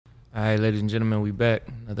All right, ladies and gentlemen, we back.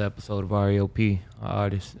 Another episode of REOP, our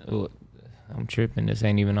artist. Oh, I'm tripping. This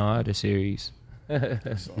ain't even our artist series.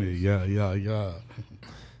 Yeah.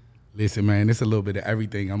 Listen, man, it's a little bit of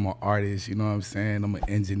everything. I'm an artist, you know what I'm saying? I'm an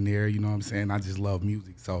engineer, you know what I'm saying? I just love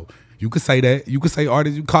music. So you could say that. You could say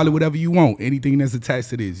artist. You call it whatever you want. Anything that's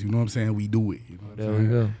attached to this, you know what I'm saying? We do it. You know what There I'm we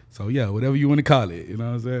saying? go. So, yeah, whatever you want to call it, you know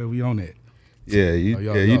what I'm saying? We on that. Yeah,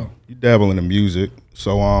 you dabble in the music.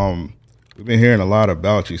 So we've been hearing a lot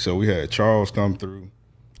about you. So we had Charles come through.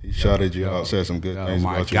 He shouted you out, said some good things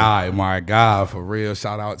about you. My guy, for real.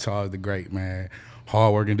 Shout out Charles the Great, man.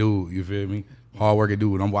 Hard-working dude, you feel me? Hard-working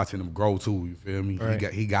dude. I'm watching him grow, too, you feel me? Right.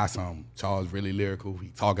 He got something. Charles really lyrical. He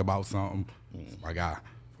talk about something. My guy,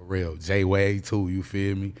 for real. J-Way, too, you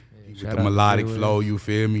feel me? With shout the out to melodic J-Way. flow, you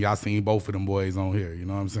feel me? I seen both of them boys on here, you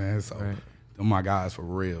know what I'm saying? So, Right. them my guys, for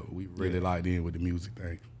real. We really locked in with the music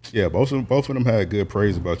thing. Yeah, both of them had good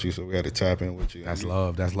praise about you, so we had to tap in with you. That's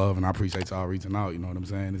love, and I appreciate y'all reaching out, you know what I'm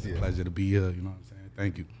saying? It's a pleasure to be here, you know what I'm saying?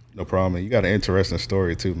 Thank you. No problem. You got an interesting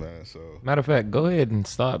story too, man. So Matter of fact, go ahead and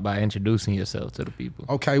start by introducing yourself to the people.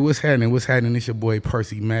 Okay, what's happening? It's your boy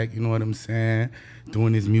Percy Macc, you know what I'm saying?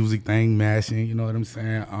 Doing this music thing, mashing, you know what I'm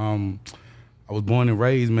saying? I was born and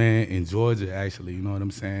raised, man, in Georgia, actually, you know what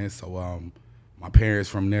I'm saying? So my parents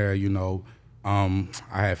from there, you know, I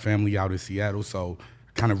had family out in Seattle, so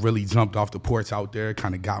kind of really jumped off the porch out there,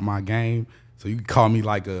 kind of got my game. So you could call me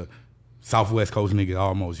like a Southwest Coast nigga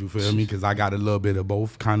almost, you feel me? Because I got a little bit of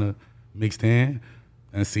both kind of mixed in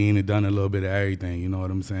and seen and done a little bit of everything, you know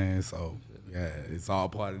what I'm saying? So, yeah, it's all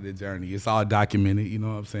part of the journey. It's all documented, you know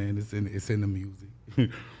what I'm saying? It's in the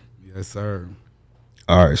music. Yes, sir.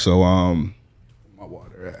 all right, so My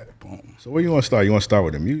water at, boom. so where you want to start? You want to start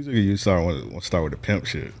with the music, or you want to start with the pimp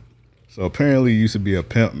shit? So apparently you used to be a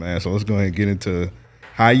pimp, man. So let's go ahead and get into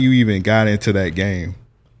how you even got into that game.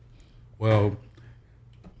 Well,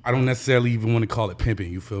 I don't necessarily even want to call it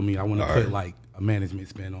pimping, you feel me? I want to All put right. like a management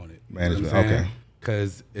spin on it. Management, okay.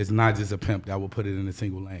 Because it's not just a pimp that will put it in a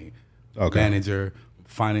single lane. Okay. Manager,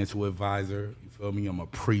 financial advisor, you feel me? I'm a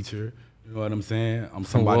preacher. You know what I'm saying? I'm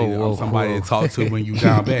somebody Whoa, to talk to when you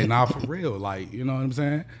down bad. Nah, for real. Like, you know what I'm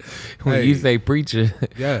saying? When Hey, you say preacher,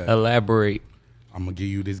 Yeah. elaborate. I'm gonna give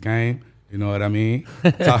you this game. You know what I mean?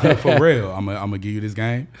 For real, I'm gonna give you this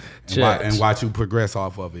game and watch you progress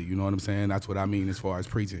off of it. You know what I'm saying? That's what I mean as far as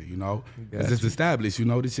preaching. You know, 'cause it's established. You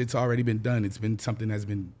know, this shit's already been done. It's been something that's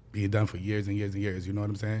been being done for years and years and years. You know what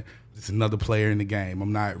I'm saying? It's another player in the game.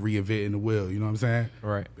 I'm not reinventing the wheel. You know what I'm saying?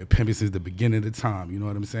 Right. Pimping since the beginning of the time. You know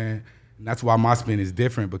what I'm saying? And that's why my spin is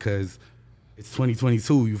different because it's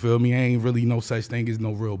 2022. You feel me? Ain't really no such thing as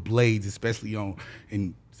no real blades, especially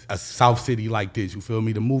in a South City like this. You feel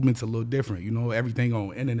me? The movement's a little different. You know, everything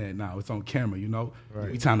on internet now. It's on camera. You know,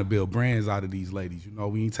 We trying to build brands out of these ladies. You know,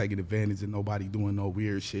 we ain't taking advantage of nobody doing no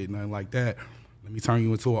weird shit, nothing like that. Let me turn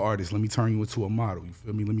you into an artist. Let me turn you into a model. You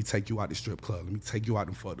feel me? Let me take you out the strip club. Let me take you out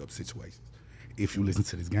in fucked up situations. If you listen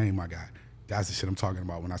to this game, my guy. That's the shit I'm talking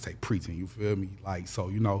about when I say preaching, you feel me? Like, so,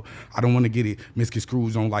 you know, I don't want to get it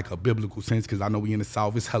misconstrued on like a biblical sense because I know we in the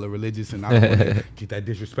South, it's hella religious and I don't want to get that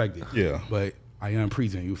disrespected. Yeah. But I am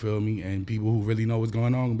preaching, you feel me? And people who really know what's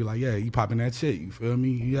going on will be like, yeah, you popping that shit, you feel me?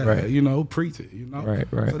 Yeah, Right. you know, preach it, you know? Right.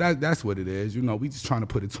 So that's what it is, you know? We just trying to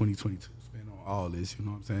put a 2022 spin on all this, you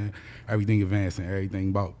know what I'm saying? Everything advancing, everything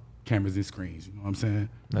about cameras and screens, you know what I'm saying?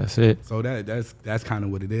 That's it. So that's kind of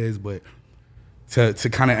what it is. But to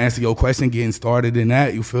kind of answer your question, getting started in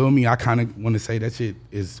that, you feel me? I kind of want to say that shit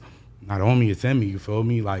is not on me, it's in me, you feel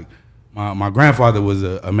me? Like, my grandfather was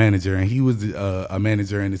a manager, and he was a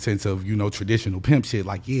manager in the sense of, you know, traditional pimp shit.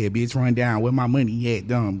 Like, yeah, bitch, run down, where my money at,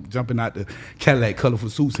 dumb, jumping out the Cadillac, colorful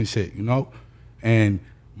suits and shit, you know? And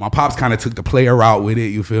my pops kind of took the player route with it,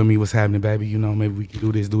 you feel me? What's happening, baby? You know, maybe we can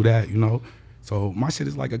do this, do that, you know? So my shit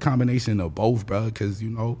is like a combination of both, bro, because, you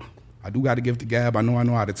know, I do got to give the gab. I know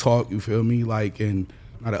how to talk, you feel me? Like, and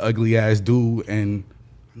I'm not an ugly-ass dude, and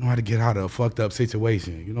I know how to get out of a fucked up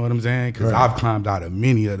situation, you know what I'm saying? Because I've climbed out of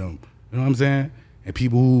many of them, you know what I'm saying? And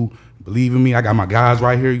people who believe in me, I got my guys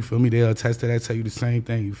right here, you feel me? They'll attest to that, tell you the same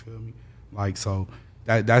thing, you feel me? Like, so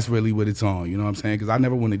that's really what it's on, you know what I'm saying? Because I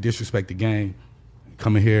never want to disrespect the game,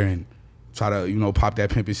 come in here and try to, you know, pop that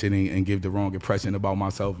pimping shit and give the wrong impression about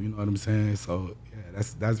myself, you know what I'm saying? So, yeah,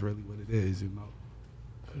 that's really what it is, you know?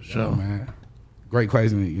 For sure. Yeah, man. Great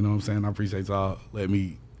question, you know what I'm saying? I appreciate y'all letting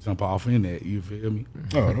me jump off in that, you feel me?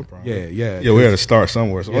 Oh, no problem. Yeah. Yeah, we had to start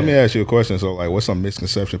somewhere. So let me ask you a question. So, like, what's some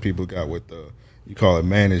misconception people got with you call it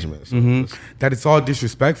management? So That it's all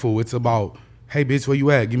disrespectful. It's about, hey, bitch, where you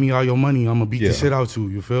at? Give me all your money. I'm going to beat the shit out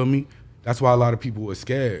you feel me? That's why a lot of people are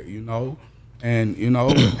scared, you know? And, you know,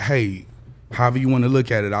 hey, however you want to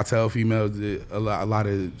look at it. I tell females a lot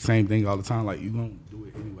of the same thing all the time. Like, you gonna do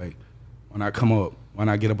it anyway. When I come up, when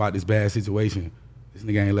I get about this bad situation, this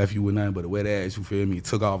nigga ain't left you with nothing but a wet ass, you feel me? It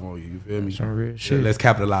took off on you feel me? Some real shit. Let's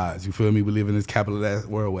capitalize, you feel me? We live in this capitalist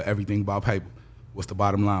world where everything about paper. What's the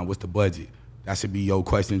bottom line? What's the budget? That should be your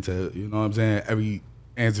question to, you know what I'm saying?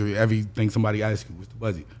 Everything somebody asks you, what's the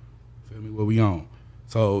budget? Feel me? What we on?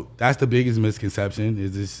 So that's the biggest misconception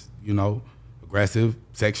is this, you know, aggressive,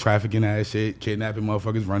 sex trafficking ass shit, kidnapping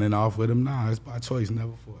motherfuckers, running off with them. Nah, it's by choice,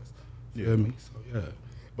 never force. You feel me? So, yeah.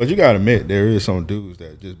 But you gotta admit, there is some dudes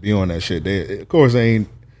that just be on that shit. They, of course, every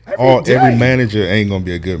manager ain't gonna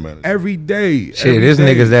be a good manager. Every day. Shit, there's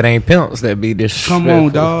niggas that ain't pimps that be disrespectful. Come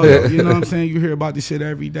on, dog. You know what I'm saying? You hear about this shit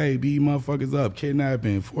every day. Beating motherfuckers up,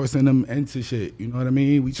 kidnapping, forcing them into shit. You know what I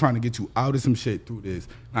mean? We trying to get you out of some shit through this,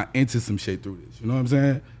 not into some shit through this. You know what I'm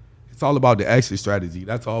saying? It's all about the exit strategy.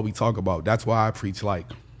 That's all we talk about. That's why I preach like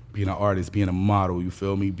being an artist, being a model, you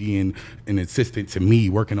feel me? Being an assistant to me,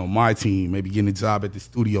 working on my team, maybe getting a job at the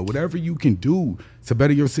studio, whatever you can do to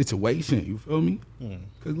better your situation, you feel me?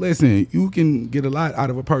 Because listen, you can get a lot out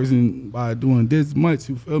of a person by doing this much,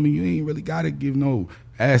 you feel me? You ain't really got to give no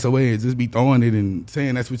ass away and just be throwing it and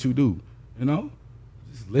saying that's what you do, you know?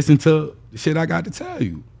 Just listen to the shit I got to tell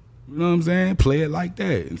you. You know what I'm saying? Play it like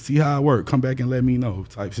that and see how it work. Come back and let me know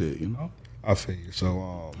type shit, you know? I feel you.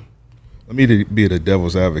 So, let me be the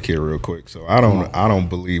devil's advocate real quick. So I don't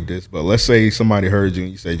believe this, but let's say somebody heard you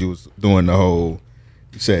and you said you was doing the whole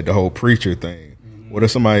preacher thing. Mm-hmm. What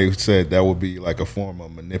if somebody said that would be like a form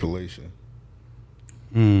of manipulation?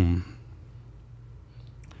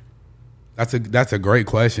 That's a great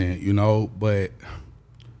question, you know, but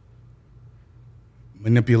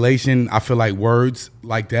manipulation, I feel like words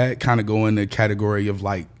like that kind of go in the category of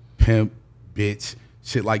like pimp, bitch,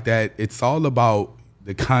 shit like that. It's all about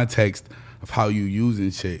the context of how you using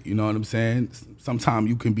shit, you know what I'm saying? Sometimes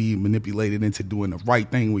you can be manipulated into doing the right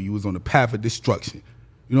thing when you was on the path of destruction.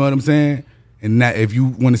 You know what I'm saying? And that if you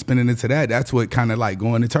want to spin it into that, that's what kind of like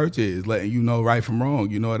going to church is, letting you know right from wrong,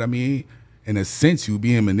 you know what I mean? In a sense, you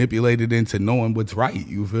being manipulated into knowing what's right,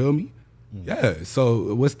 you feel me? Yeah,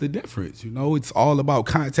 so what's the difference? You know, it's all about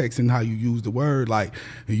context and how you use the word. Like,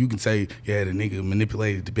 you can say, yeah, the nigga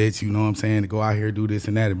manipulated the bitch, you know what I'm saying, to go out here, do this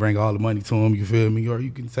and that and bring all the money to him, you feel me? Or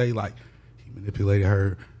you can say, like, he manipulated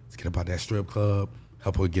her to get up out that strip club,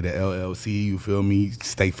 help her get an LLC, you feel me?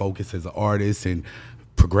 Stay focused as an artist and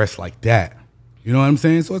progress like that. You know what I'm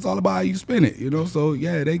saying? So it's all about how you spin it, you know? So,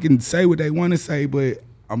 yeah, they can say what they want to say, but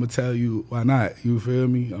I'm going to tell you why not, you feel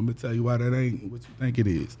me? I'm going to tell you why that ain't what you think it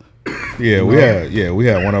is. Yeah, we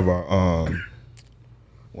had one of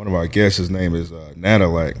our guests. His name is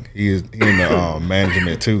Nadalak. He in the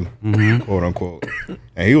management too, quote unquote.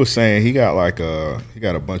 And he was saying he got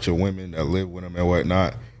a bunch of women that live with him and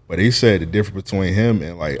whatnot. But he said the difference between him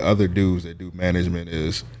and like other dudes that do management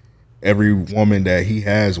is every woman that he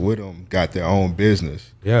has with him got their own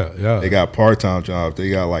business. Yeah. They got part-time jobs.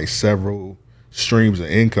 They got like several streams of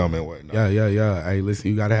income and whatnot. Yeah. Hey, listen,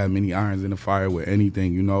 you gotta have many irons in the fire with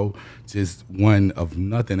anything, you know. Just one of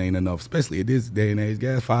nothing ain't enough, especially at this day and age.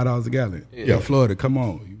 Gas $5 a gallon. Yeah, Florida, come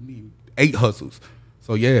on. You need 8 hustles.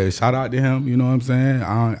 So yeah, shout out to him, you know what I'm saying?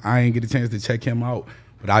 I ain't get a chance to check him out,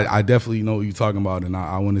 but I definitely know what you're talking about, and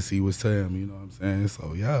I want to see what's to him, you know what I'm saying?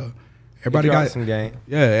 So yeah. Everybody got some game.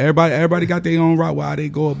 Yeah, everybody got their own route why they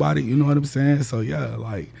go about it, you know what I'm saying? So yeah,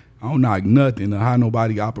 like I don't knock nothing or how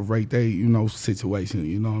nobody operate their, you know, situation.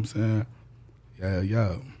 You know what I'm saying?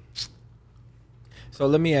 Yeah. So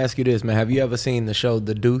let me ask you this, man. Have you ever seen the show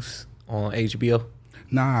The Deuce on HBO?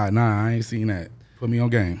 Nah, I ain't seen that. Put me on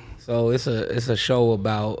game. So it's a show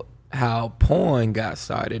about how porn got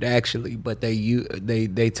started, actually, but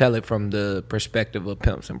they tell it from the perspective of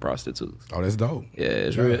pimps and prostitutes. Oh, that's dope. Yeah,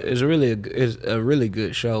 it's a really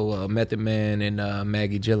good show. Method Man and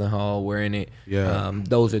Maggie Gyllenhaal were in it. Yeah,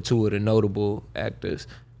 those are two of the notable actors.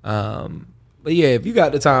 But yeah, if you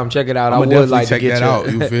got the time, check it out. I would like to get that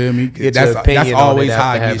out. You feel me? That's always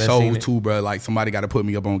how I get shows too, bro. Like somebody got to put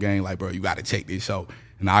me up on game. Like, bro, you got to check this show.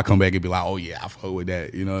 And I come back and be like, oh, yeah, I fuck with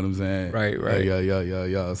that. You know what I'm saying? Right.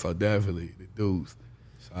 Yeah. So definitely, the dudes.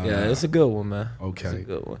 Yeah, it's a good one, man. Okay. It's a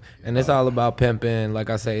good one. And it's all about pimping.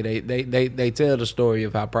 Like I say, they tell the story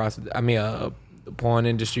of how the porn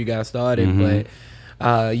industry got started,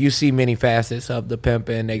 but you see many facets of the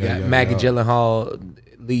pimping. They got Maggie Gyllenhaal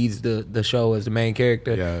leads the show as the main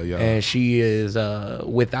character. Yeah. And she is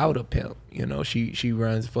without a pimp. You know, she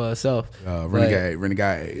runs for herself.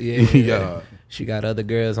 Renegade. Yeah. She got other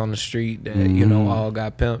girls on the street that, you know, all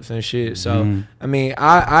got pimps and shit. So, I mean,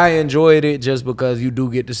 I enjoyed it just because you do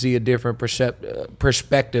get to see a different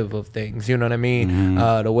perspective of things. You know what I mean?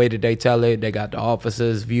 The way that they tell it, they got the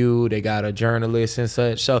officer's view, they got a journalist and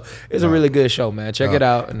such. So, it's a really good show, man. Check it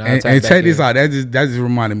out. And check this out. That just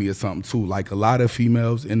reminded me of something, too. Like, a lot of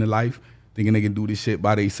females in the life thinking they can do this shit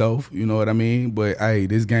by themselves. You know what I mean? But, hey,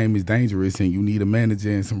 this game is dangerous, and you need a manager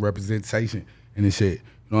and some representation in this shit. You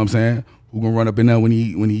know what I'm saying? Who gonna run up in there when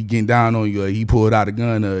he getting down on you, or he pulled out a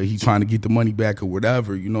gun, or he trying to get the money back or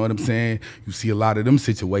whatever, you know what I'm saying? You see a lot of them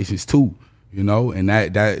situations too, you know, and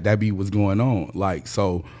that be what's going on. Like,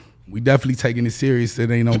 so we definitely taking it serious. It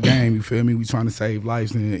ain't no game, you feel me? We trying to save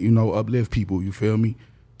lives and, you know, uplift people, you feel me?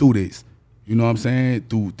 Through this. You know what I'm saying?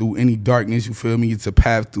 Through any darkness, you feel me? It's a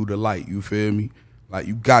path through the light, you feel me? Like,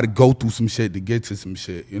 you gotta go through some shit to get to some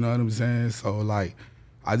shit, you know what I'm saying? So, like,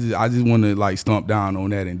 I just want to, like, stomp down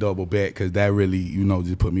on that and double back, because that really, you know,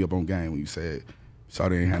 just put me up on game when you said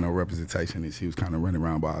Shawty ain't had no representation and she was kind of running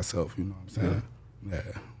around by herself, you know what I'm saying? Yeah.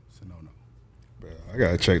 So, no. I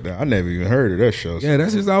got to check that. I never even heard of that show. Yeah,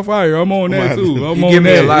 that's just out fire. I'm on that, too. You give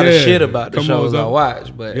me a lot of shit about the shows I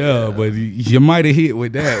watch, but... Yeah, but you might have hit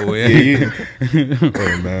with that one.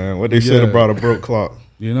 Hey, man, what they said about a broke clock.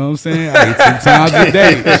 You know what I'm saying? Hey, 2 times a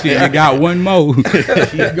day. Shit, you got one more.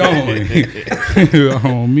 Keep going.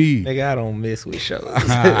 On me. Nigga, I don't miss with shows. All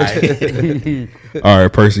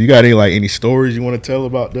right, Percy, you got any stories you want to tell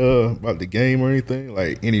about the game or anything?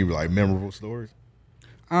 Like, any, like, memorable stories?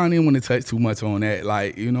 I don't even want to touch too much on that.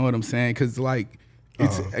 Like, you know what I'm saying? Because, like,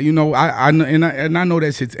 it's, you know, I know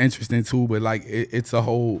that shit's interesting, too, but, like, it's a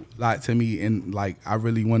whole lot to me. And, like, I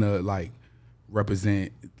really want to, like,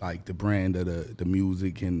 represent, like, the brand of the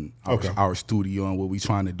music and our studio and what we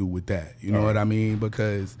trying to do with that. You know what I mean?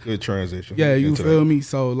 Because good transition. Yeah, you feel me?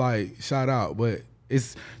 So, like, shout out. But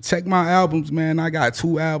check my albums, man. I got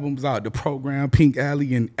 2 albums out, The Program, Pink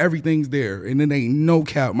Alley, and everything's there. And it ain't no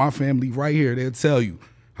cap. My family right here, they'll tell you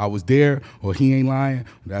I was there, or he ain't lying.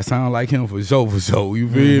 That sound like him for sure. You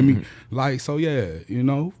feel me? Like, so yeah, you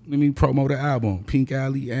know, let me promote the album, Pink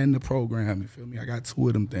Alley and The Program. You feel me? I got 2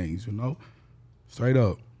 of them things, you know? Straight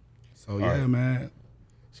up. So, yeah, right, man.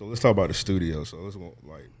 So, let's talk about the studio. So, let's go,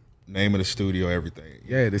 like, name of the studio, everything.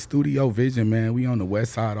 Yeah, the studio vision, man. We on the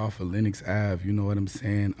west side off of Lenox Ave. You know what I'm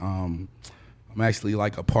saying? I'm actually,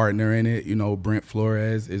 like, a partner in it. You know, Brent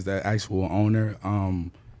Flores is the actual owner.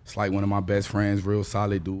 It's, like, one of my best friends, real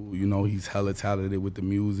solid dude. You know, he's hella talented with the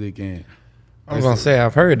music. And I was going to say,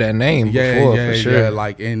 I've heard that name before, for sure. Yeah,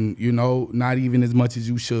 like, and, you know, not even as much as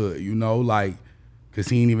you should, you know, like, because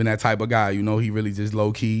he ain't even that type of guy, you know. He really just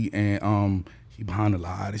low-key, and he behind a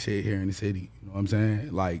lot of shit here in the city, you know what I'm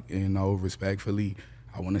saying? Like, you know, respectfully,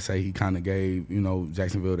 I want to say he kind of gave, you know,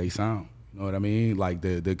 Jacksonville they sound, you know what I mean? Like,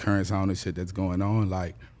 the current sound and shit that's going on,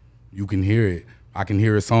 like, you can hear it. I can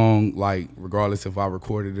hear a song, like, regardless if I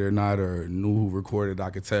recorded it or not, or knew who recorded it,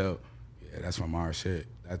 I could tell, yeah, that's from our shit.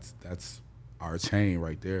 That's our chain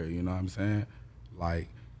right there, you know what I'm saying? Like,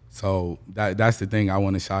 so that's the thing. I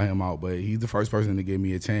want to shout him out, but he's the first person to give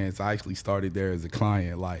me a chance. I actually started there as a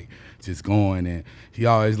client, like, just going, and he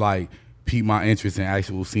always, like, piqued my interest in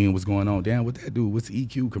actual seeing what's going on. Damn, what that do? What's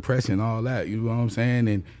EQ, compression, all that? You know what I'm saying?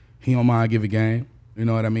 And he don't mind give a game. You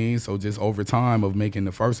know what I mean? So just over time of making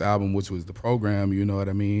the first album, which was The Program, you know what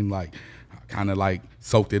I mean? Like, I kind of, like,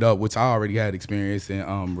 soaked it up, which I already had experience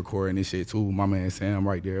in recording this shit too. My man Sam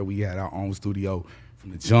right there, we had our own studio from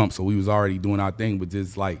the jump, so we was already doing our thing, but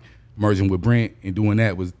just, like, merging with Brent and doing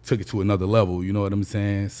that took it to another level, you know what I'm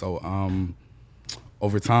saying? So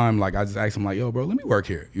over time, like, I just asked him, like, yo, bro, let me work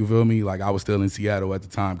here. You feel me? Like, I was still in Seattle at the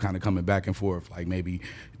time, kind of coming back and forth, like, maybe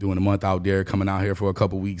doing a month out there, coming out here for a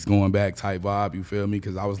couple weeks, going back type vibe, you feel me?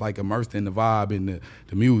 Because I was, like, immersed in the vibe and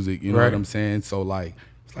the music, you know what I'm saying? So, like,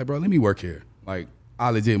 it's like, bro, let me work here. Like, I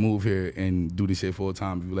legit move here and do this shit full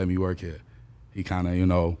time if you let me work here. He kind of, you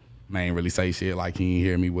know, ain't really say shit, like he ain't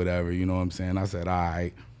hear me, whatever, you know what I'm saying? I said, all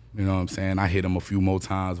right, you know what I'm saying? I hit him a few more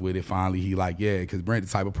times with it. Finally, he like, yeah, because Brent the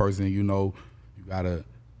type of person, you know, you got to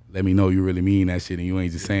let me know you really mean that shit and you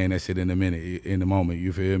ain't just saying that shit in the moment,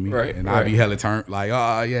 you feel me? Right, and right. I be hella turned, like,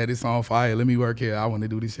 oh, yeah, this on fire, let me work here. I want to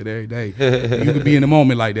do this shit every day. You could be in the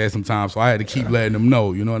moment like that sometimes, so I had to keep letting him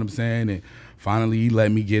know, you know what I'm saying? And finally, he let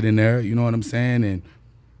me get in there, you know what I'm saying? And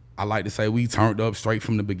I like to say we turned up straight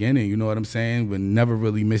from the beginning, you know what I'm saying? But never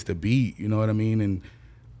really missed a beat, you know what I mean? And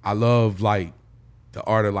I love, like, the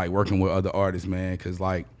art of, like, working with other artists, man, because,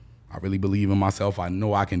 like, I really believe in myself. I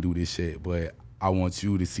know I can do this shit, but I want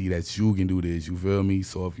you to see that you can do this, you feel me?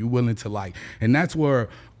 So if you're willing to, like, and that's where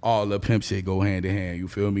all the pimp shit go hand in hand, you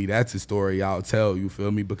feel me? That's the story I'll tell, you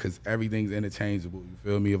feel me? Because everything's interchangeable, you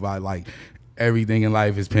feel me? If I, like, everything in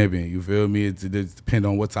life is pimping. You feel me? It depends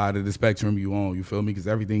on what side of the spectrum you on. You feel me? Because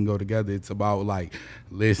everything go together. It's about like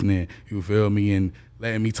listening. You feel me? And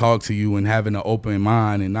letting me talk to you and having an open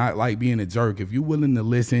mind and not like being a jerk. If you willing to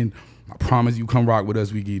listen, I promise you, come rock with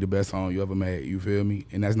us. We give you the best song you ever made. You feel me?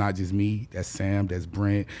 And that's not just me. That's Sam. That's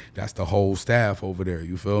Brent. That's the whole staff over there.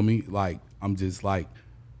 You feel me? Like, I'm just like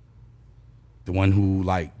the one who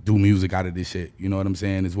like do music out of this shit. You know what I'm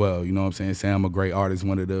saying as well. You know what I'm saying? Sam a great artist,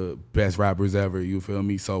 one of the best rappers ever. You feel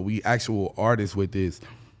me? So we actual artists with this.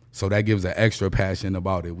 So that gives an extra passion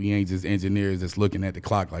about it. We ain't just engineers that's looking at the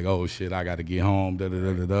clock like, oh shit, I got to get home. Da da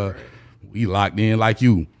da da da. We locked in like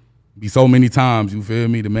you. Be so many times, you feel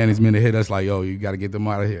me? The management hit us like, yo, you got to get them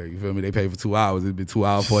out of here. You feel me? They pay for 2 hours. It's been 2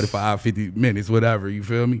 hours, 45, 50 minutes, whatever. You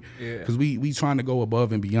feel me? Yeah. Because we trying to go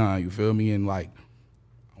above and beyond. You feel me? And like,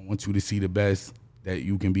 I want you to see the best that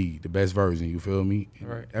you can be, the best version. You feel me?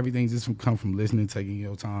 Right. Everything just come from listening, taking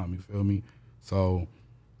your time. You feel me? So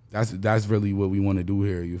that's really what we want to do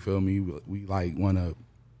here. You feel me? We like want to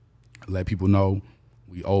let people know.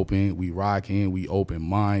 We open, we rocking, we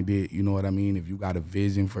open-minded, you know what I mean? If you got a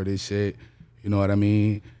vision for this shit, you know what I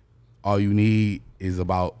mean? All you need is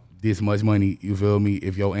about this much money, you feel me?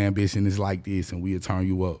 If your ambition is like this and we'll turn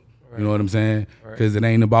you up. Right. You know what I'm saying? Because it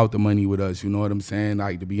ain't about the money with us, you know what I'm saying?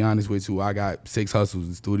 Like, to be honest with you, I got 6 hustles.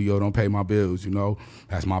 The studio don't pay my bills, you know?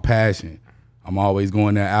 That's my passion. I'm always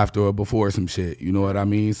going there after or before some shit, you know what I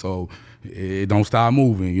mean? So it don't stop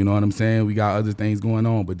moving, you know what I'm saying? We got other things going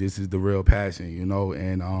on, but this is the real passion, you know?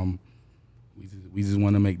 And we just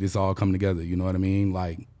want to make this all come together, you know what I mean?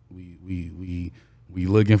 Like, we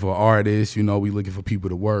looking for artists, you know, we looking for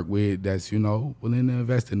people to work with that's, you know, willing to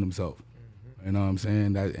invest in themselves. Mm-hmm. You know what I'm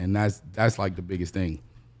saying? That's like the biggest thing.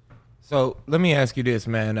 So let me ask you this,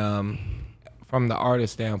 man. From the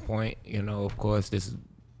artist standpoint, you know, of course, this is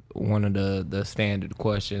one of the standard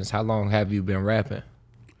questions. How long have you been rapping?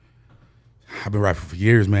 I've been rapping for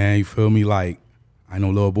years, man. You feel me? Like, I know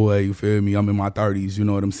little boy, you feel me? I'm in my 30s, you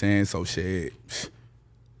know what I'm saying? So shit,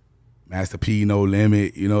 Master P, No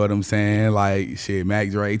Limit, you know what I'm saying? Like, shit,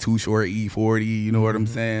 Macc Dre, Too Short, E40, you know what I'm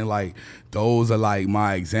saying? Like, those are like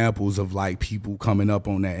my examples of like people coming up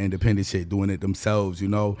on that independent shit, doing it themselves, you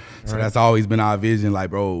know? So that's always been our vision, like,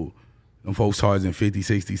 bro, them folks charging $50,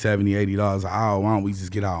 $60, $70, $80 an hour. Why don't we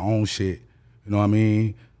just get our own shit? You know what I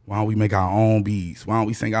mean? Why don't we make our own beats? Why don't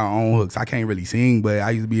we sing our own hooks? I can't really sing, but I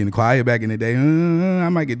used to be in the choir back in the day. I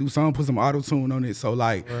might do something, put some auto-tune on it. So,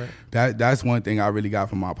 like, that's one thing I really got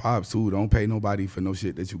from my pops, too. Don't pay nobody for no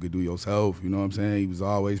shit that you could do yourself. You know what I'm saying? He was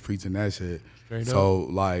always preaching that shit. Straight so,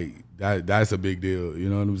 up. Like, that's a big deal. You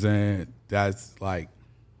know what I'm saying? That's, like,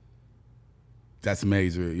 that's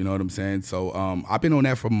major, you know what I'm saying? So I've been on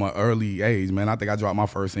that from an early age, man. I think I dropped my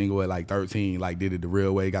first single at like 13, like did it the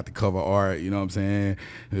real way, got the cover art, you know what I'm saying?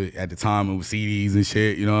 At the time it was CDs and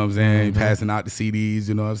shit, you know what I'm saying? Mm-hmm. Passing out the CDs,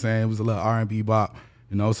 you know what I'm saying? It was a little R&B bop,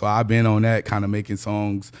 you know? So I've been on that, kind of making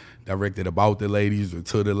songs directed about the ladies or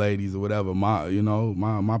to the ladies or whatever.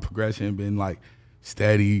 My progression been like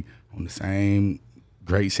steady on the same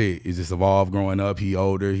great shit. It just evolved growing up. He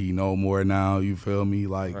older. He know more now. You feel me?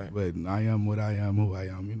 Like, but I am what I am, who I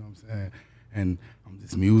am. You know what I'm saying? And I'm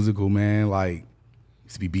just musical, man. Like,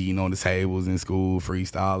 used to be beating on the tables in school,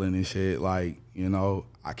 freestyling and shit. Like, you know,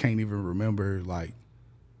 I can't even remember, like,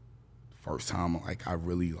 first time, like, I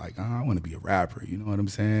really, like, I want to be a rapper. You know what I'm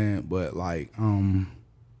saying? But, like, that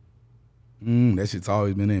shit's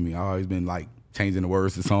always been in me. I've always been, like, changing the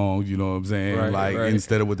words to songs, you know what I'm saying?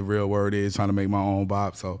 Instead of what the real word is, trying to make my own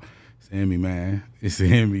bop. So it's in me, man. It's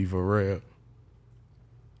in me for real.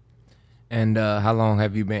 And how long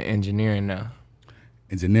have you been engineering now?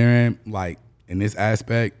 Engineering, like, in this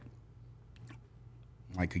aspect,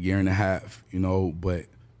 like a year and a half, you know, but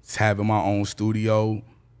just having my own studio,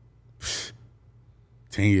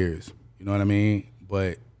 10 years, you know what I mean?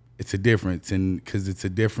 But it's a difference, and because it's a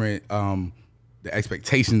different, the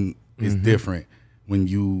expectation is different when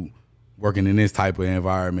you working in this type of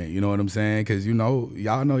environment. You know what I'm saying? Because, you know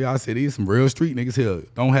y'all city is some real street niggas here.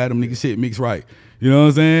 Don't have them niggas shit mixed right. You know what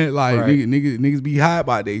I'm saying? Like, niggas be high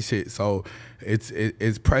about they shit. So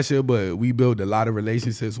it's pressure, but we build a lot of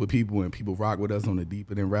relationships with people, and people rock with us on a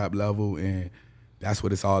deeper than rap level, and that's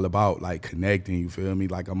what it's all about, like connecting, you feel me?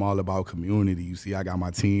 Like, I'm all about community. You see, I got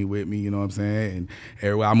my team with me, you know what I'm saying? And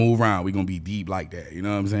everywhere I move around, we gonna be deep like that, you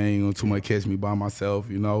know what I'm saying? You gonna too much catch me by myself,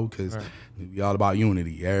 you know, because we all about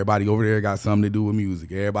unity. Everybody over there got something to do with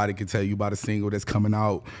music. Everybody can tell you about a single that's coming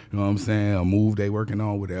out, you know what I'm saying? A move they working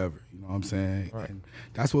on, whatever, you know what I'm saying? And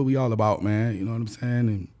that's what we all about, man, you know what I'm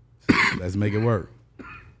saying? And let's make it work.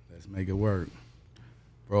 Let's make it work.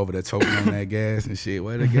 Bro over there choking on that gas and shit.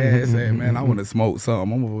 Where the gas at, man? I want to smoke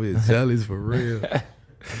something. I'm over here jealous for real.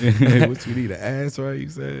 What you need, an ass, right? You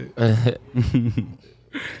said.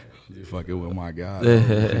 Just fucking with my guy.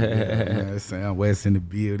 Man, Sam West in the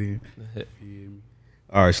building.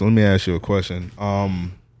 All right, so let me ask you a question.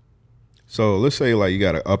 So let's say like you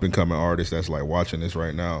got an up and coming artist that's like watching this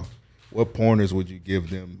right now. What pointers would you give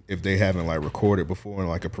them if they haven't like recorded before in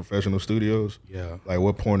like a professional studios? Yeah. Like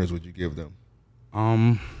what pointers would you give them?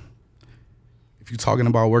 If you're talking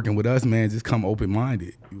about working with us, man, just come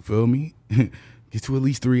open-minded. You feel me? Get you at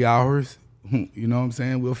least 3 hours. You know what I'm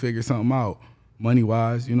saying? We'll figure something out.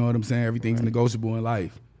 Money-wise, you know what I'm saying? Everything's negotiable in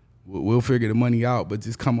life. We'll figure the money out, but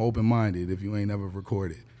just come open-minded if you ain't never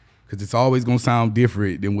recorded. Because it's always going to sound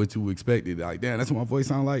different than what you expected. Like, damn, that's what my voice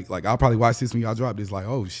sound like. Like, I'll probably watch this when y'all drop this, like,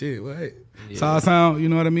 oh, shit, what? Yeah. That's how I sound, you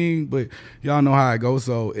know what I mean? But y'all know how it goes,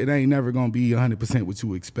 so it ain't never going to be 100% what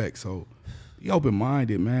you expect. So be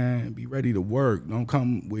open-minded, man. Be ready to work. Don't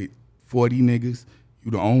come with 40 niggas.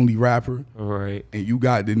 You the only rapper. Right. And you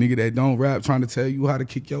got the nigga that don't rap trying to tell you how to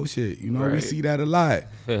kick your shit. You know, we see that a lot.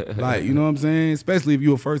 Like, you know what I'm saying? Especially if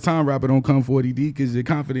you a first-time rapper, don't come 40D because your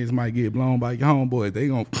confidence might get blown by your homeboys. They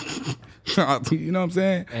gon' you know what I'm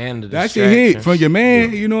saying? And that shit hit from your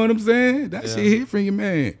man, you know what I'm saying? That shit hit from your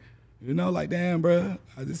man. You know, like, damn, bro,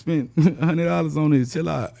 I just spent $100 on this. Chill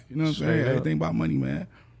out. You know what I'm saying? Everything about money, man.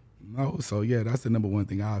 You know? So, yeah, that's the number one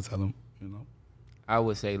thing I'll tell them, you know? I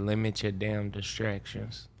would say limit your damn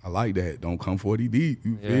distractions. I like that. Don't come 40 deep.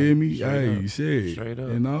 You feel me? Hey, shit. Straight up.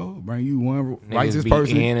 You know, bring you one Niggas righteous be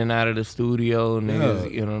person. in and out of the studio, niggas.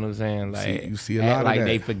 You know what I'm saying? Like you see a lot of like that.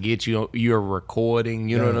 they forget you're recording.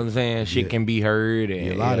 You know what I'm saying? Shit can be heard.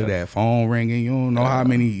 And, a lot of that phone ringing. You don't know how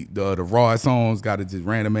many the raw songs got to just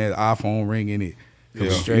random ass iPhone ringing it.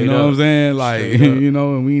 Straight you know up. what I'm saying? Like you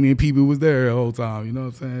know, and we ain't people was there the whole time. You know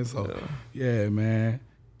what I'm saying? So yeah, man.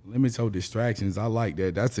 Limit your distractions. I like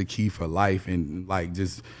that. That's a key for life and like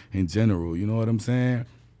just in general. You know what I'm saying?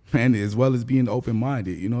 And as well as being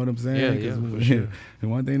open-minded. You know what I'm saying? Yeah, for sure.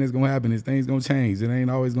 And one thing that's going to happen is things going to change. It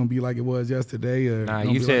ain't always going to be like it was yesterday. Or Nah,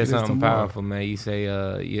 you said something powerful, man. You say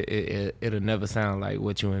it'll never sound like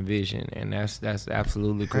what you envision, and that's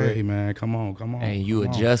absolutely correct. Hey, man, come on. And you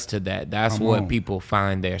adjust to that. That's what people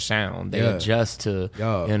find their sound. They adjust to,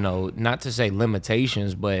 you know, not to say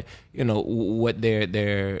limitations, but, you know, what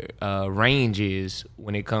their range is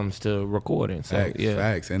when it comes to recording. So,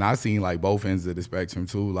 facts. And I seen like both ends of the spectrum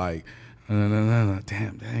too. Like,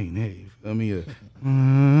 damn, hey, feel me?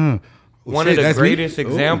 One of the greatest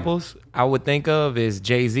examples I would think of is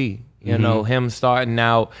Jay-Z. You know, him starting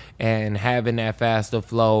out and having that faster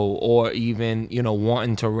flow, or even, you know,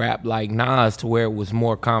 wanting to rap like Nas to where it was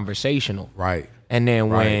more conversational. Right. And then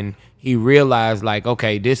when he realized, like,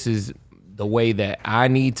 okay, this is the way that I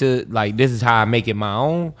need to, like, this is how I make it my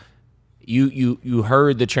own. You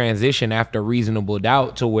heard the transition after Reasonable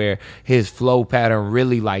Doubt to where his flow pattern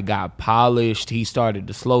really like got polished. He started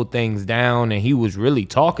to slow things down, and he was really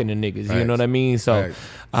talking to niggas. You know what I mean? So,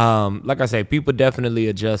 like I say, people definitely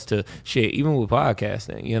adjust to shit, even with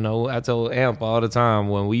podcasting. You know, I told Amp all the time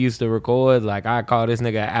when we used to record, like, I call this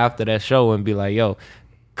nigga after that show and be like, yo,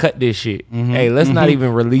 cut this shit. Hey, let's not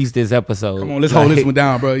even release this episode. Come on, let's hold this one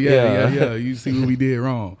down, bro. Yeah. You see what we did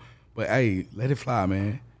wrong. But, hey, let it fly,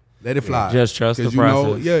 man. Let it fly. Just trust the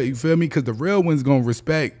process. You feel me? Because the real ones gonna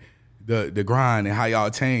respect the grind and how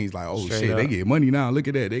y'all change. Like, oh, shit, they get money now. Look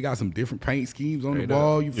at that. They got some different paint schemes on the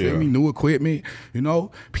wall. You feel me? New equipment. You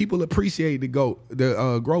know, people appreciate the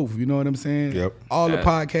growth. You know what I'm saying? Yep. All the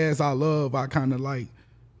podcasts I love, I kind of like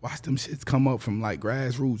watch them shits come up from like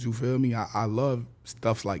grassroots. You feel me? I love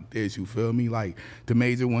stuff like this. You feel me? Like the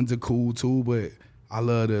major ones are cool too, but I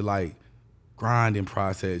love the like grinding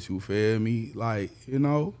process. You feel me? Like, you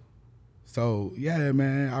know. So, yeah,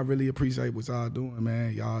 man, I really appreciate what y'all doing,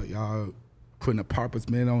 man. Y'all putting a purpose,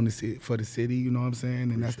 man, on for the city, you know what I'm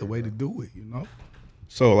saying? And that's the way to do it, you know?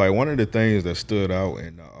 So, like, one of the things that stood out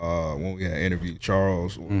in when we had interviewed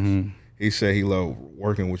Charles was he said he loved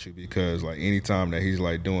working with you because, like, anytime that he's,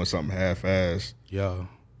 like, doing something half-assed,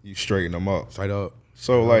 you straighten him up. Straight up.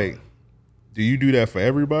 So, like, do you do that for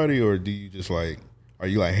everybody, or do you just, like, are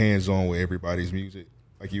you, like, hands-on with everybody's music,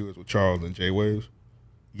 like you was with Charles and Jay Waves?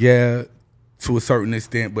 Yeah, to a certain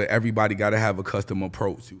extent, but everybody got to have a custom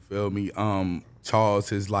approach, you feel me?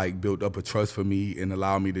 Charles has like built up a trust for me and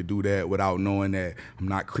allowed me to do that without knowing that I'm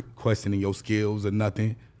not questioning your skills or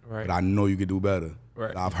nothing, but I know you can do better.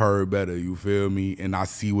 I've heard better, you feel me? And I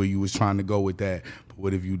see where you was trying to go with that, but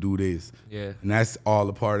what if you do this? Yeah. And that's all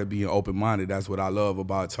a part of being open-minded. That's what I love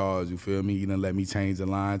about Charles, you feel me? You done let me change the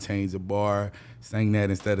line, change the bar, sing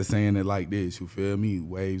that instead of saying it like this, you feel me?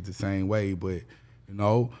 Waves the same way, but You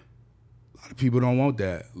know, a lot of people don't want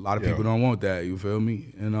that. A lot of people don't want that. You feel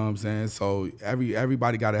me? You know what I'm saying? So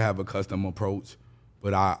everybody got to have a custom approach,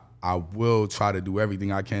 but I will try to do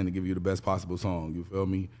everything I can to give you the best possible song. You feel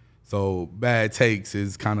me? So bad takes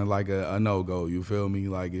is kind of like a no-go. You feel me?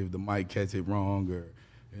 Like if the mic catch it wrong or,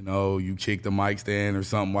 you know, you kick the mic stand or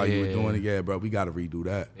something while you were doing it, yeah, bro, we got to redo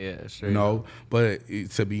that. Yeah, sure. You know? But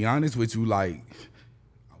to be honest with you, like,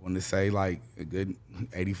 I want to say like a good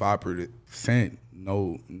 85%,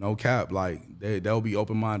 no cap. Like they'll be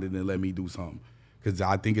open-minded and let me do something. Because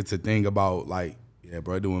I think it's a thing about like, yeah,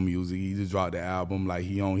 bro, doing music. He just dropped the album. Like,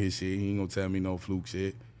 he on his shit. He ain't gonna tell me no fluke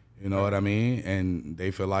shit. You know what I mean? And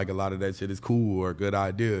they feel like a lot of that shit is cool or a good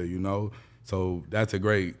idea, you know? So that's a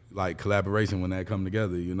great, like, collaboration when that come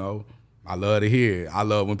together, you know? I love to hear it. I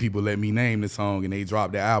love when people let me name the song and they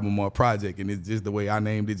drop the album or project and it's just the way I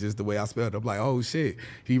named it, just the way I spelled it. I'm like, oh, shit,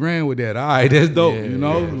 he ran with that. All right, that's dope, you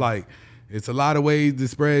know? Like, it's a lot of ways to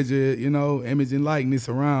spread your, you know, image and likeness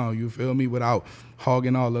around, you feel me, without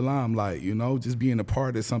hogging all the limelight, you know? Just being a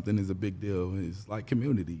part of something is a big deal. It's like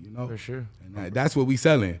community, you know? For sure. And that's what we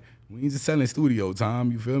selling. We ain't just selling studio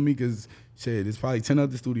time, you feel me? Because, shit, there's probably 10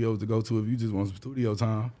 other studios to go to if you just want some studio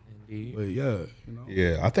time. Indeed. But, yeah, you know?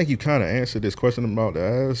 Yeah, I think you kind of answered this question I'm about to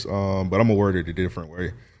ask, but I'm going to word it a different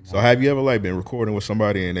way. So have you ever, like, been recording with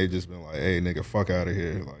somebody and they just been like, hey, nigga, fuck out of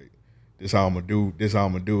here. Like, this how I'm going to do. This how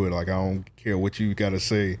I'm going to do it. Like, I don't care what you got to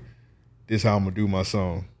say. This how I'm going to do my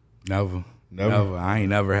song. Never. I ain't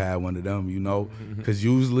never had one of them, you know, because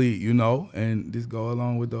usually, you know, and this go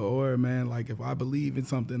along with the aura, man, like if I believe in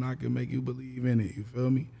something, I can make you believe in it, you feel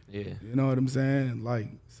me? Yeah. You know what I'm saying? Like,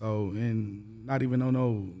 so, and not even on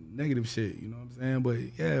no negative shit, you know what I'm saying? But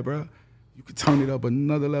yeah, bro, you could turn it up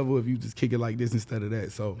another level if you just kick it like this instead of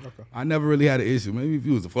that. So I never really had an issue. Maybe if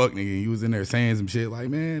you was a fuck nigga and you was in there saying some shit like,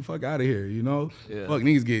 man, fuck out of here, you know? Yeah. Fuck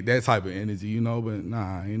niggas get that type of energy, you know? But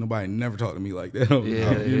nah, ain't nobody never talk to me like that,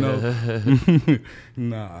 you know?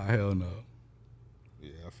 Nah, hell no.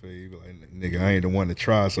 Yeah, I feel you. Like, nigga, I ain't the one to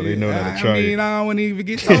try, so they know how to try. I mean, I don't want to even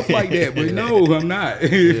get tough like that, but no, I'm not. For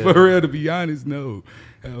real, to be honest, no.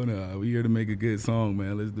 Hell no. We here to make a good song,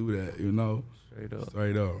 man. Let's do that, you know?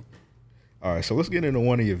 Straight up. All right, so let's get into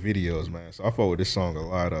one of your videos, man. So I fuck with this song a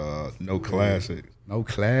lot. No Classic. No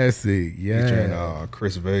Classic, yeah. Featuring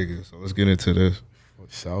Chris Vegas. So let's get into this. For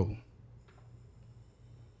sure.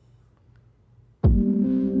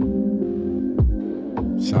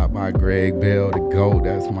 Shot by Greg Bell, the GOAT.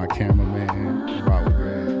 That's my cameraman. Rock with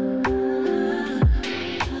Greg.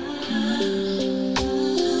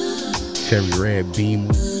 Cherry red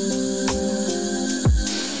Beamer.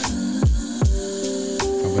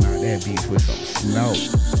 Coming out that beach with some snow.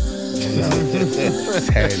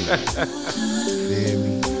 Feel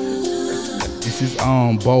me? This is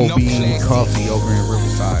Bo Bean Coffee over in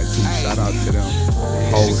Riverside too. Shout out to them.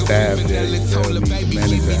 Whole staff there, you feel me? The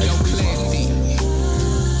manager actually.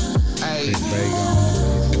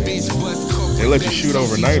 They let you shoot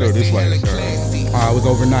overnight or this like it was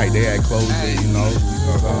overnight. They had closed it, you know.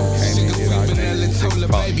 Came in, did our thing, 6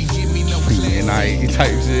 o'clock. Midnight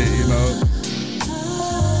type shit, you know.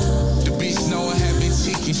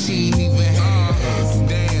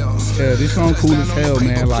 Yeah, this song cool as hell,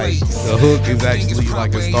 man. Like, the hook is actually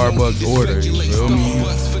like a Starbucks order, you feel me?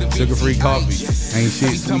 Sugar-free coffee. Ain't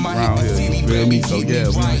shit sweet around here, you feel me? So, yeah,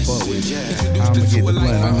 we don't fuck with it. I'ma get the blunt, I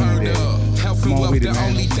need that. Come on with it,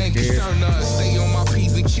 man. Stay on my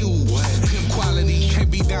P's and Q's. Quality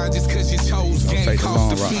can't be down just cause you chose. Game cost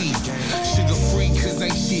the fee. Sugar free cause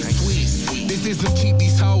ain't shit sweet. This isn't keep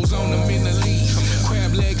these hoes on them in the lead.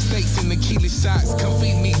 Crab leg steaks and tequila shots. Come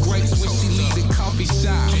feed me grapes when she leave the coffee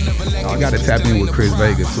shop. I gotta tap in with Chris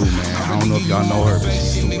Vega too, man. I don't know if y'all know her, but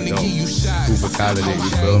she's super dope. Super talented, you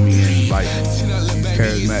feel me? And like, she's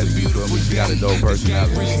charismatic, you feel me? She got a dope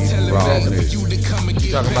personality. She's raw with it. You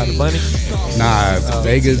talking about the bunny? Nah,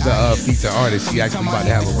 Vega's the feature artist. She actually about to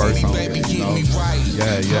have a verse on it, you know?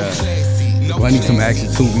 Yeah. Bunny some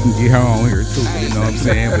action too. We can get her on here too, you know what I'm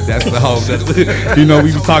saying? But that's the whole, you know,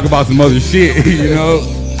 we can talk about some other shit, you know?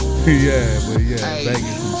 Yeah, but yeah,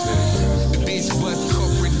 Vegas some shit. The bitch was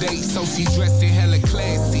corporate date, so she dressing hella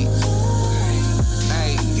classy.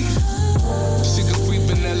 Ay, sugar-free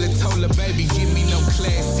vanilla told her, baby, give me no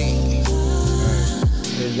classy.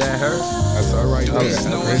 Is that her? That's her right there.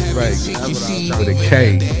 Chris Vegas with a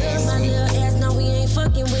K.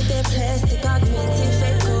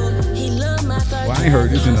 Well, I ain't heard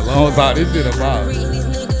this in a long time. This shit about.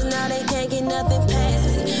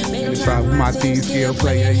 And try with my team skill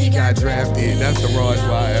player, he got drafted. That's the rawest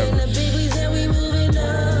lie ever.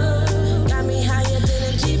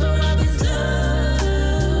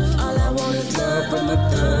 All I want is love from a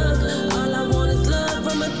thug. All I want is love.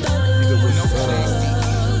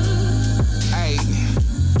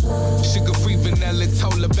 free vanilla,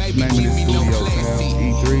 told her, baby, Name of give the me no studio, classy.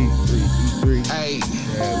 E3. Hey,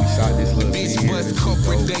 Yeah, we shot this little bitch thing. bust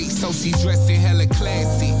corporate date, so she dressing hella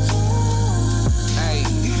classy. Hey,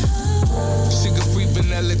 sugar free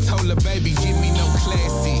vanilla, told her, baby, give me no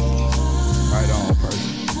classy. Right on,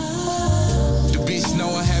 Percy. The bitch know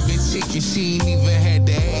I having chicken, she ain't even had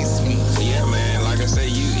to ask me. Yeah, man. Like I say,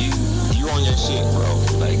 you on your shit, bro.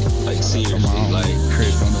 Like seriously, like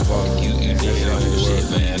Chris on the ball. you dead on your shit,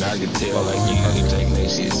 man. I can tell, like you taking that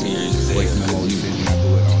shit serious. Wasting the whole decision, I do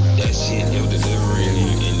it on that. That shit, your delivery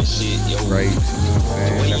and the shit, your Grapes, you know what I'm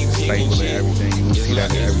saying? That's a staple of everything. You will see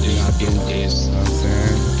that in everything I do. You know what I'm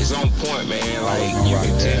saying? It's on point, man. Like you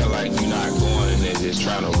can tell, like you're not going in there just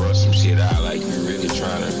trying to rush some shit out. Like you're really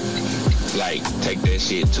trying to like take that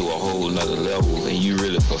shit to a whole nother level, and you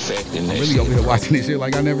really perfecting that I'm really shit. over here watching this shit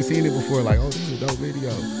like I never seen it before. Like, oh, this is a dope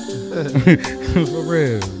video. For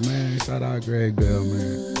real, man. Shout out Greg Bell,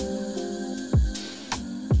 man.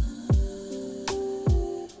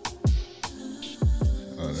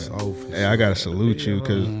 Hey, I gotta salute you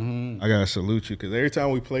because every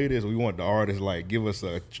time we play this, we want the artists like give us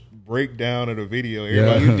a breakdown of the video.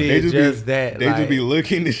 Everybody, You did just They that. just be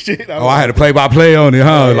looking the shit. I had to play-by-play on it,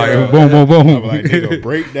 huh? Like, boom, boom, boom. I'm like, nigga,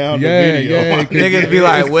 break down the video. Yeah, Niggas be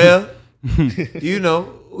like, well, you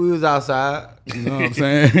know, we was outside. You know what I'm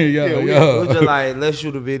saying? We was just like, let's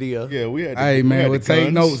shoot a video. Yeah, we had. Hey, man,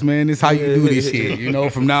 take notes, man. This how you do this shit. You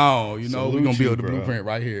know, from now on, you know, Salute we gonna you, build the bro. blueprint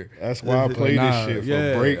right here. That's why I play this shit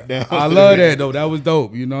for breakdown. I love that though. That was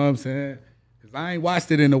dope. You know what I'm saying? Cause I ain't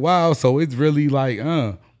watched it in a while, so it's really like,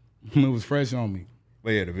 it was fresh on me.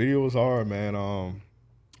 But yeah, the video was hard, man.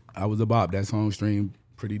 I was a bop. That song streamed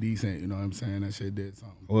pretty decent. You know what I'm saying? That shit did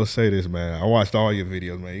something. We'll say this, man. I watched all your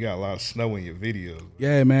videos, man. You got a lot of snow in your videos.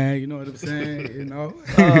 Yeah, man. You know what I'm saying? You know.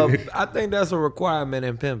 I think that's a requirement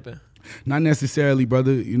in pimping. Not necessarily,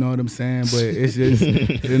 brother. You know what I'm saying? But it's just,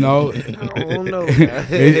 you know, I don't know.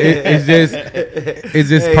 it's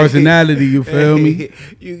just personality. You feel me?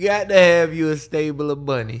 You got to have you a stable of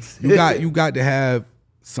bunnies. You got to have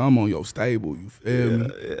some on your stable. You feel me?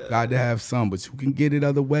 Got to have some, but you can get it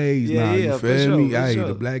other ways now. You feel me? Hey,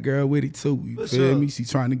 the black girl with it too. You feel me? She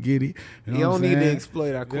trying to get it. You know You what don't I'm need to saying?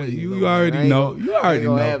 exploit our queen. You already know. You already know. I ain't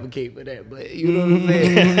gonna advocate for that, but you know what I'm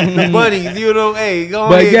saying? The bunnies, you know, hey, go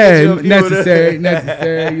But ahead. yeah, get you a few of them.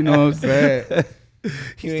 necessary. You know what I'm saying?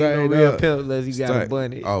 You ain't no real pimp unless you got a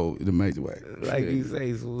bunny. Oh, the major way. Like you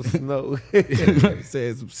say, some snow.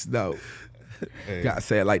 Said some snow. Hey, Gotta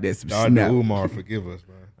say it like that. Some Dr. snap. Umar, forgive us,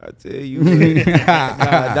 man. I tell you,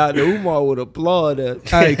 nah, Dr. Umar would applaud us.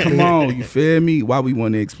 Hey, come on, you feel me? Why we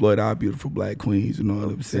want to exploit our beautiful black queens? You know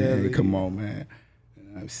what I'm saying? Come on, man. You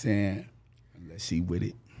know what I'm saying? Unless she with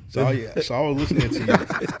it. So I was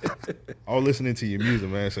listening to your music,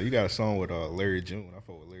 man. So you got a song with Larry June. I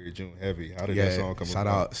fought with Larry June heavy. How did that song come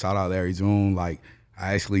about? Shout out Larry June. Like,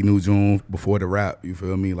 I actually knew June before the rap. You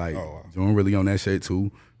feel me? Like, June really on that shit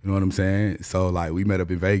too. You know what I'm saying? So, like, we met up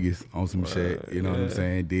in Vegas on some shit. You know what I'm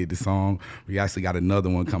saying? Did the song. We actually got another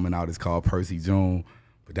one coming out. It's called Percy June.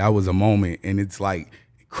 But that was a moment. And it's, like,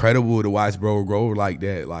 incredible to watch bro grow like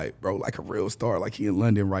that. Like, bro, like a real star. Like, he in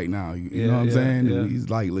London right now. You know what I'm saying? Yeah. And he's,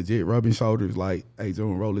 like, legit rubbing shoulders. Like, hey,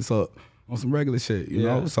 June, roll this up on some regular shit, you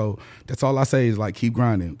know? So, that's all I say is, like, keep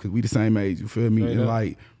grinding. Because we the same age, you feel me? And,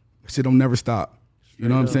 like, shit don't never stop. You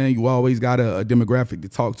know what I'm saying? You always got a demographic to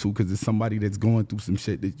talk to because it's somebody that's going through some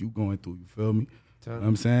shit that you going through. You feel me? You know what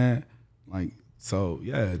I'm saying? Like, so,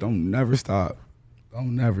 yeah, don't never stop.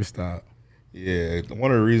 Don't never stop. Yeah, one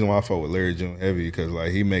of the reasons why I fought with Larry June heavy because,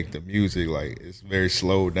 like, he make the music, like, it's very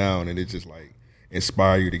slowed down and it just, like,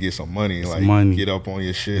 inspire you to get some money. Like, get up on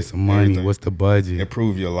your shit. Get some money. Everything. What's the budget?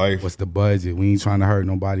 Improve your life. What's the budget? We ain't trying to hurt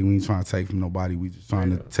nobody. We ain't trying to take from nobody. We just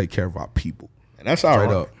trying to take care of our people. And that's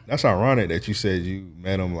ironic that you said you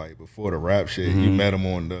met him like before the rap shit. You met him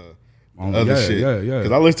on the other shit. Yeah.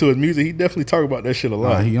 Because I listen to his music. He definitely talk about that shit a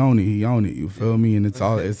lot. He own it. You feel me? And it's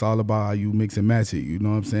all about how you mix and match it. You know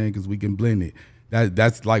what I'm saying? Because we can blend it.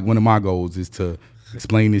 That's like one of my goals is to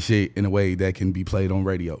explain this shit in a way that can be played on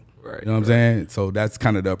radio. Right. You know what I'm saying? So that's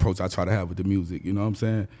kind of the approach I try to have with the music. You know what I'm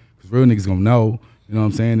saying? Because real niggas gonna know. You know what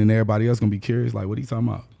I'm saying? And everybody else gonna be curious. Like, what he talking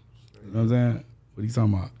about? You know what I'm saying? What he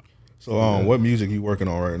talking about? So, what music you working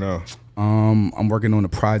on right now? I'm working on a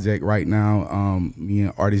project right now. Me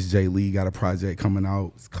and artist Jay Lee got a project coming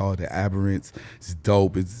out. It's called The Aberrants. It's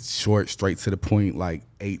dope. It's short, straight to the point, like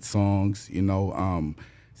 8 songs. You know,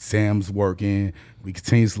 Sam's working. We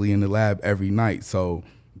continuously in the lab every night. So,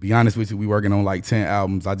 be honest with you, we working on like 10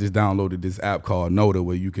 albums. I just downloaded this app called Nota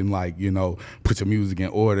where you can like, you know, put your music in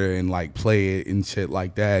order and like play it and shit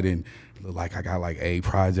like that. And look like I got like 8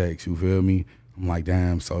 projects. You feel me? I'm like,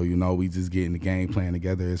 damn. So, you know, we just getting the game plan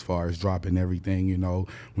together as far as dropping everything, you know.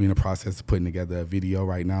 We in the process of putting together a video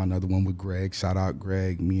right now, another one with Greg. Shout out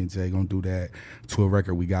Greg. Me and Jay gonna do that to a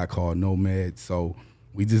record we got called Nomad. So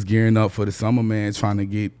we just gearing up for the summer, man, trying to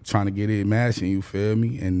get it mashing, you feel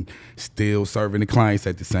me? And still serving the clients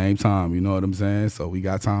at the same time, you know what I'm saying? So we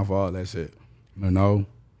got time for all that shit, you know?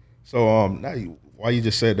 So now why you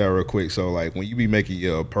just said that real quick? So like when you be making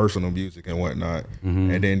your personal music and whatnot,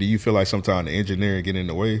 and then do you feel like sometimes the engineering get in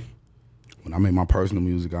the way? When I make my personal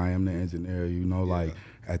music, I am the engineer. You know, like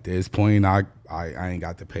at this point, I ain't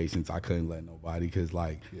got the patience. I couldn't let nobody because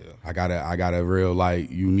like I got a real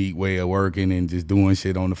like unique way of working and just doing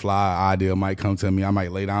shit on the fly. Idea might come to me. I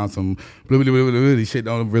might lay down some shit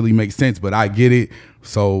don't really make sense, but I get it.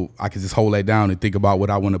 So I can just hold that down and think about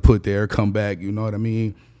what I want to put there, come back. You know what I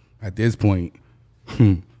mean? At this point.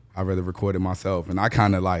 I'd rather record it myself. And I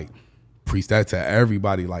kind of like preach that to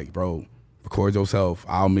everybody, like, bro, record yourself.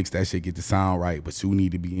 I'll mix that shit, get the sound right, but you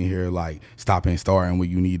need to be in here like stopping and starting where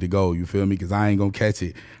you need to go, you feel me? Because I ain't gonna catch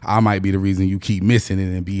it. I might be the reason you keep missing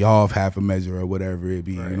it and be off half a measure or whatever it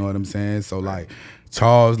be, you know what I'm saying? So like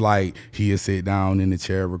Charles, like he'll sit down in the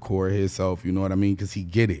chair, record himself, you know what I mean? Because he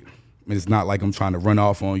get it. And it's not like I'm trying to run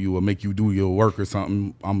off on you or make you do your work or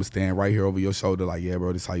something. I'm going to stand right here over your shoulder like, yeah,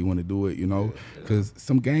 bro, this is how you want to do it, you know? Because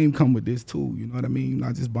some game come with this too, you know what I mean? You're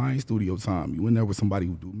not just buying studio time. You in there with somebody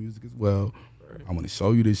who do music as well. I want to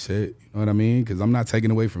show you this shit, you know what I mean? Because I'm not taking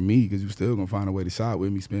away from me because you still going to find a way to shop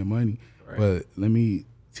with me, spend money. But let me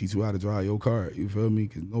teach you how to drive your car, you feel me?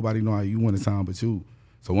 Because nobody know how you want to sound but you.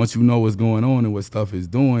 So once you know what's going on and what stuff is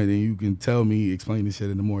doing, then you can tell me, explain the shit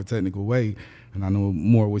in a more technical way, and I know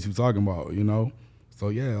more what you're talking about, you know? So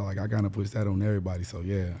yeah, like I gotta push that on everybody. So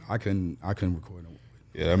yeah, I couldn't record it.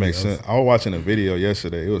 Yeah, that makes sense. I was watching a video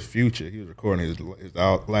yesterday. It was Future. He was recording his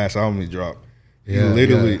last album he dropped. He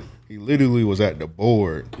literally was at the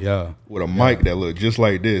board with a mic that looked just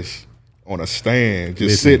like this on a stand,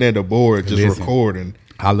 just sitting at the board, just recording.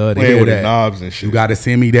 I love to hear that. Knobs and shit. You got to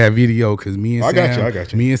send me that video because me and I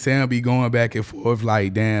got you. Me and Sam be going back and forth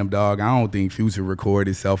like, damn, dog, I don't think Future record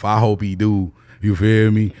himself. I hope he do. You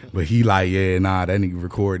feel me? But he like, yeah, nah, that nigga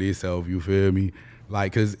record himself. You feel me?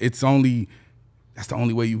 Like, because that's the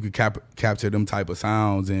only way you could capture them type of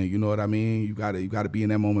sounds. And you know what I mean? You gotta be in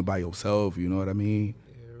that moment by yourself. You know what I mean?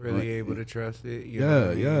 Yeah, really able to trust it. You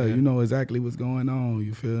know exactly what's going on.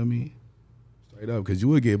 You feel me? Up because you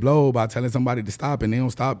would get blowed by telling somebody to stop and they don't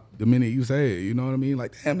stop the minute you say it, you know what I mean?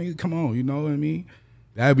 Like, damn, nigga, come on, you know what I mean?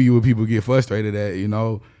 That'd be what people get frustrated at, you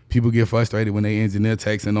know? People get frustrated when they engineer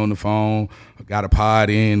texting on the phone, got a pod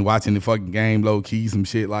in, watching the fucking game low key, some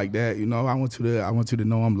shit like that, you know? I want you to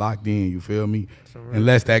know I'm locked in, you feel me?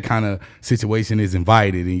 Unless that kind of situation is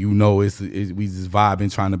invited and you know we just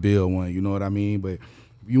vibing trying to build one, you know what I mean? But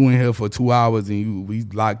you in here for 2 hours and we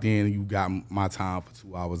locked in and you got my time for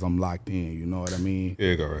 2 hours, I'm locked in, you know what I mean?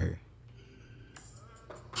 Yeah, go right here.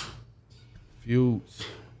 Fuse.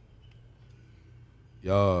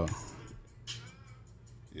 Yeah,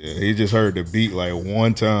 he just heard the beat like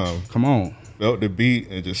one time. Come on. Felt the beat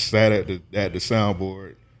and just sat at the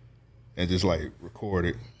soundboard and just like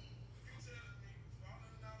recorded.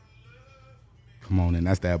 Come on, and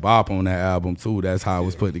that's that bop on that album too. That's how it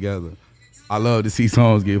was put together. I love to see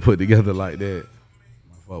songs get put together like that.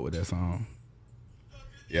 I fuck with that song.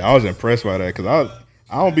 Yeah, I was impressed by that because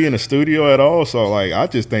I don't be in the studio at all. So like, I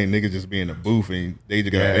just think niggas just be in the booth and they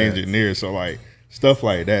just got engineers. So like stuff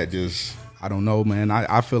like that just. I don't know, man.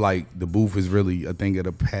 I feel like the booth is really a thing of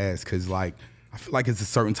the past because like I feel like it's a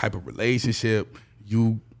certain type of relationship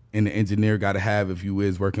you and the engineer got to have if you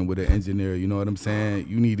is working with an engineer. You know what I'm saying?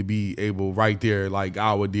 You need to be able right there, like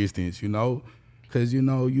our distance. You know. Cause you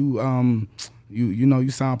know you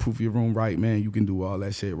soundproof your room right, man. You can do all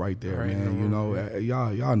that shit right there, man. You know,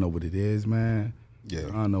 y'all know what it is, man. Yeah,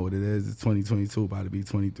 I know what it is. It's 2022, about to be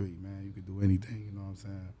 23, man. You can do anything, you know what I'm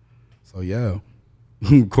saying? So yeah,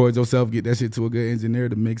 record yourself, get that shit to a good engineer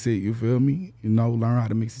to mix it. You feel me? You know, learn how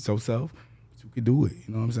to mix it yourself. But you can do it.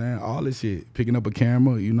 You know what I'm saying? All this shit, picking up a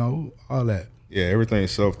camera, you know, all that. Yeah,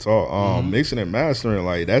 everything's self-taught. Mixing and mastering,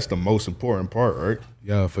 like that's the most important part, right?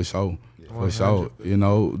 Yeah, for sure. For sure, you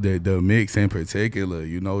know, the mix in particular,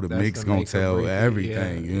 you know, the mix gonna tell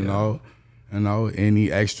everything, you know, any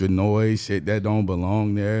extra noise, shit that don't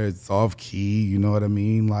belong there, it's off key, you know what I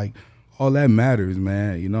mean? Like, all that matters,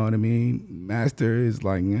 man, you know what I mean? Master is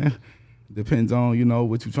like, depends on, you know,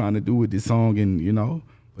 what you're trying to do with this song and, you know,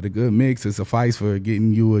 but a good mix will suffice for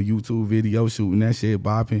getting you a YouTube video, shooting that shit,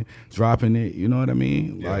 bopping, dropping it, you know what I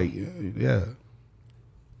mean? Yeah. Like, yeah.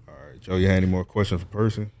 All right, Joe, you had any more questions for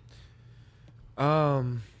Percy?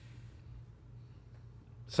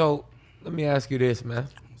 So Let me ask you this, man.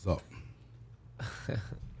 What's up?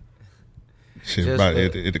 Shit,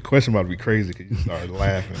 Just the question about to be crazy because you started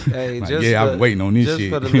laughing. Hey, Like, just I've been waiting on this just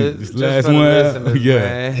shit. For the This last for the one, listeners, yeah.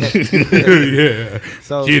 man.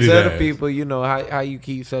 So Get his tell the ass. people, you know, how you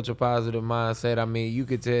keep such a positive mindset. I mean, you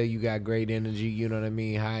could tell you got great energy. You know what I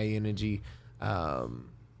mean? High energy. I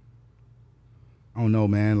don't know,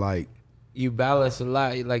 man. Like, You balance a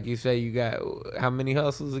lot. Like you say, you got how many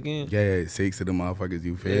hustles again? yeah, 6 of the motherfuckers,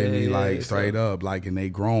 you feel Yeah, me? yeah, Like, so- straight up, like, and they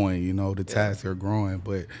growing, you know, the tasks are growing.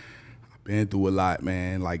 But I've been through a lot,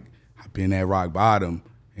 man. Like, I've been at rock bottom,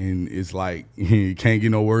 and it's like, you can't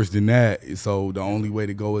get no worse than that. So the only way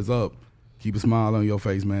to go is up. Keep a smile on your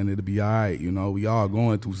face, man. It'll be all right. You know, we all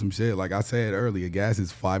going through some shit. Like I said earlier, gas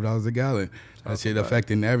is $5 a gallon. That shit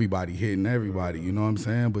affecting everybody, hitting everybody. You know what I'm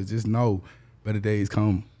saying? But just know, better days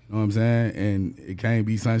come. You know what I'm saying? And it can't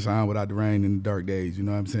be sunshine without the rain in the dark days. You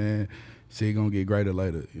know what I'm saying? Shit gonna get greater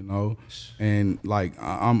later, you know? And like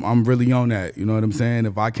I'm really on that. You know what I'm saying?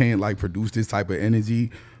 If I can't like produce this type of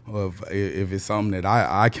energy, or if it's something that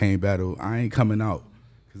I can't battle, I ain't coming out.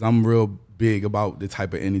 Cause I'm real big about the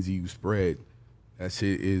type of energy you spread. That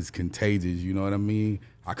shit is contagious, you know what I mean?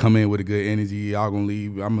 I come in with a good energy, y'all gonna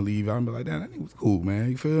leave, I'm gonna leave, I'm gonna be like, damn, that nigga was cool,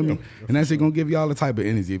 man, you feel me? And that shit gonna give y'all the type of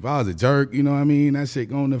energy. If I was a jerk, you know what I mean, that shit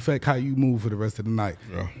gonna affect how you move for the rest of the night.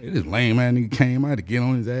 Yeah. It is lame, man, nigga came, I had to get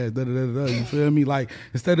on his ass, you feel me? Like,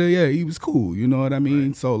 instead of, yeah, he was cool, you know what I mean?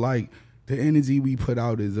 Right. So, like, the energy we put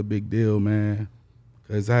out is a big deal, man.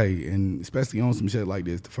 Cause, hey, and especially on some shit like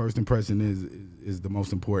this, the first impression is the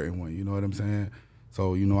most important one, you know what I'm saying?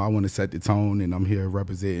 So, you know, I want to set the tone, and I'm here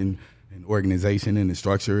representing an organization and the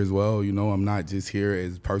structure as well. You know, I'm not just here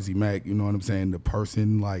as Percy Macc, you know what I'm saying? The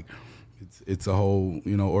person, like, it's a whole,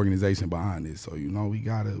 you know, organization behind it. So, you know, we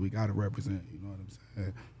gotta represent, you know what I'm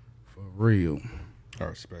saying? For real. I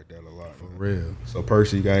respect that a lot. For real. So,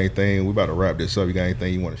 Percy, you got anything? We about to wrap this up. You got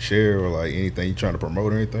anything you want to share, or like anything you trying to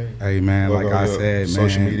promote or anything? Hey, man, like I said,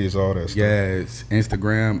 social man. media is all that stuff. Yeah, it's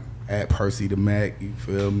Instagram at Percy the Macc, you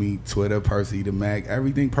feel me? Twitter, Percy the Macc.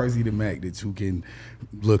 Everything Percy the Macc that you can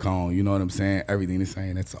look on, you know what I'm saying? Everything the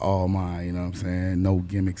same, that's all mine, you know what I'm saying? No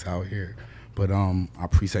gimmicks out here. But I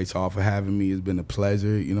appreciate y'all for having me. It's been a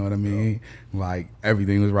pleasure, you know what I mean? Like,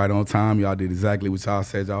 everything was right on time. Y'all did exactly what y'all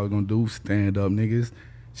said y'all was gonna do. Stand up, niggas.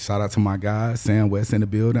 Shout out to my guys, Sam West in the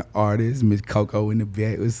building, artist, Miss Coco in the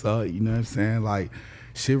back, what's up, you know what I'm saying? Like,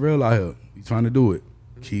 shit real out here. We trying to do it.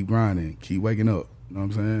 Keep grinding, keep waking up, you know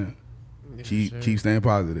what I'm saying? Keep staying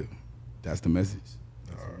positive. That's the message.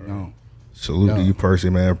 You know. Salute to you, Percy,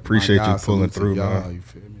 man. Appreciate you pulling through, man. You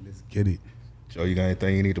feel me? Let's get it. Joe, you got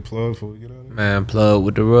anything you need to plug before we get out of here? Man, plug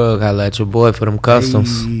with the rug. Holla at your boy for them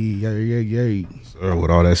customs. Hey, yeah. Sir, with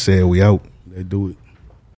all that said, we out. Let's do it.